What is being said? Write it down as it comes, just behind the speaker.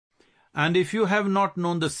And if you have not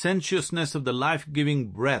known the sensuousness of the life-giving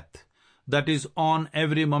breath that is on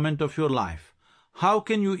every moment of your life, how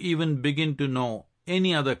can you even begin to know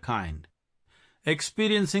any other kind?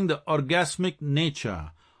 Experiencing the orgasmic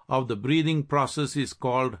nature of the breathing process is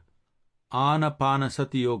called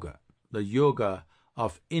Anapanasati Yoga, the yoga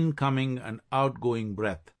of incoming and outgoing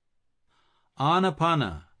breath.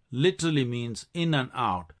 Anapana literally means in and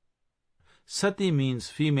out. Sati means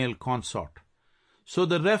female consort. So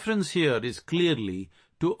the reference here is clearly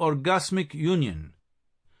to orgasmic union.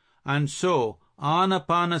 And so,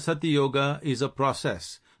 Anapanasati Yoga is a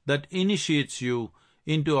process that initiates you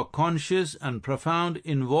into a conscious and profound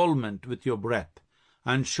involvement with your breath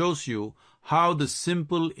and shows you how the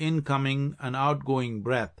simple incoming and outgoing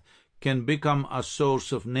breath can become a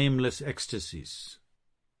source of nameless ecstasies.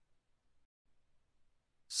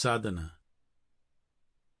 Sadhana.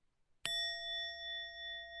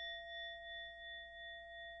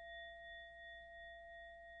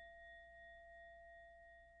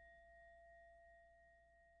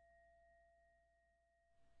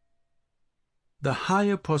 The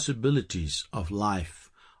higher possibilities of life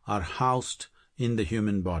are housed in the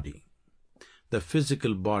human body. The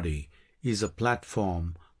physical body is a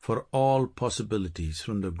platform for all possibilities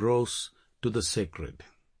from the gross to the sacred.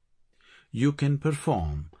 You can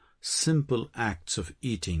perform simple acts of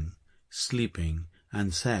eating, sleeping,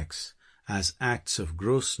 and sex as acts of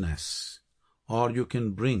grossness, or you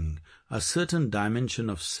can bring a certain dimension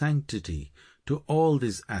of sanctity to all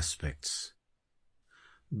these aspects.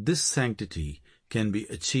 This sanctity can be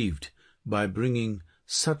achieved by bringing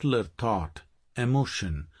subtler thought,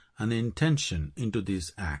 emotion, and intention into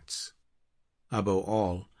these acts. Above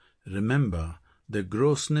all, remember the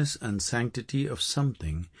grossness and sanctity of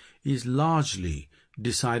something is largely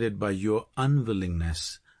decided by your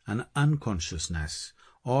unwillingness and unconsciousness,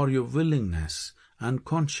 or your willingness and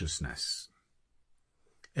consciousness.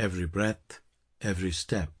 Every breath, every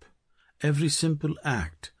step, every simple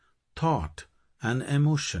act, thought, and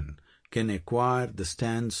emotion can acquire the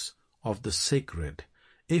stance of the sacred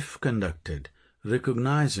if conducted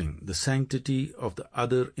recognizing the sanctity of the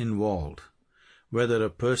other involved, whether a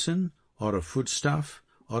person or a foodstuff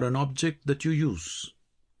or an object that you use.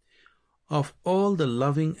 Of all the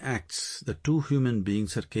loving acts that two human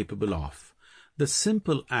beings are capable of, the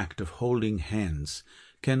simple act of holding hands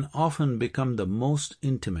can often become the most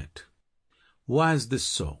intimate. Why is this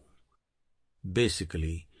so?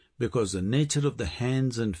 Basically, because the nature of the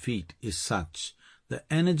hands and feet is such, the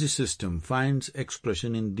energy system finds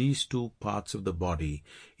expression in these two parts of the body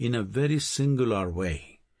in a very singular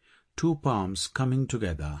way. Two palms coming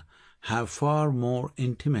together have far more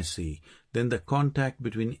intimacy than the contact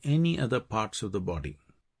between any other parts of the body.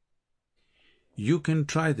 You can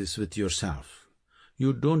try this with yourself.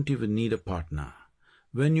 You don't even need a partner.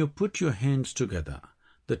 When you put your hands together,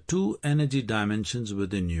 the two energy dimensions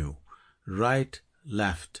within you, right,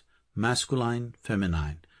 left, masculine,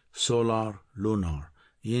 feminine, solar, lunar,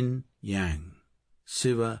 yin, yang,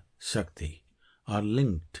 Shiva, Shakti, are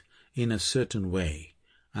linked in a certain way,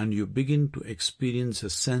 and you begin to experience a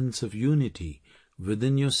sense of unity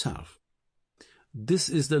within yourself. This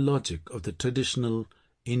is the logic of the traditional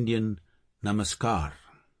Indian namaskar.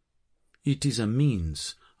 It is a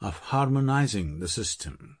means of harmonizing the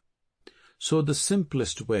system. So the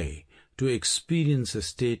simplest way to experience a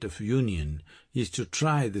state of union is to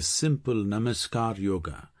try this simple namaskar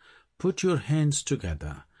yoga. Put your hands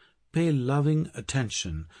together, pay loving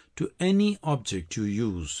attention to any object you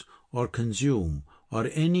use or consume or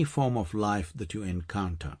any form of life that you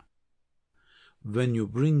encounter. When you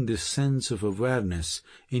bring this sense of awareness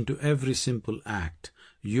into every simple act,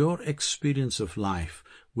 your experience of life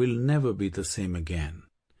will never be the same again.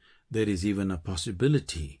 There is even a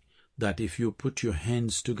possibility that if you put your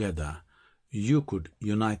hands together, you could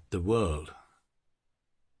unite the world.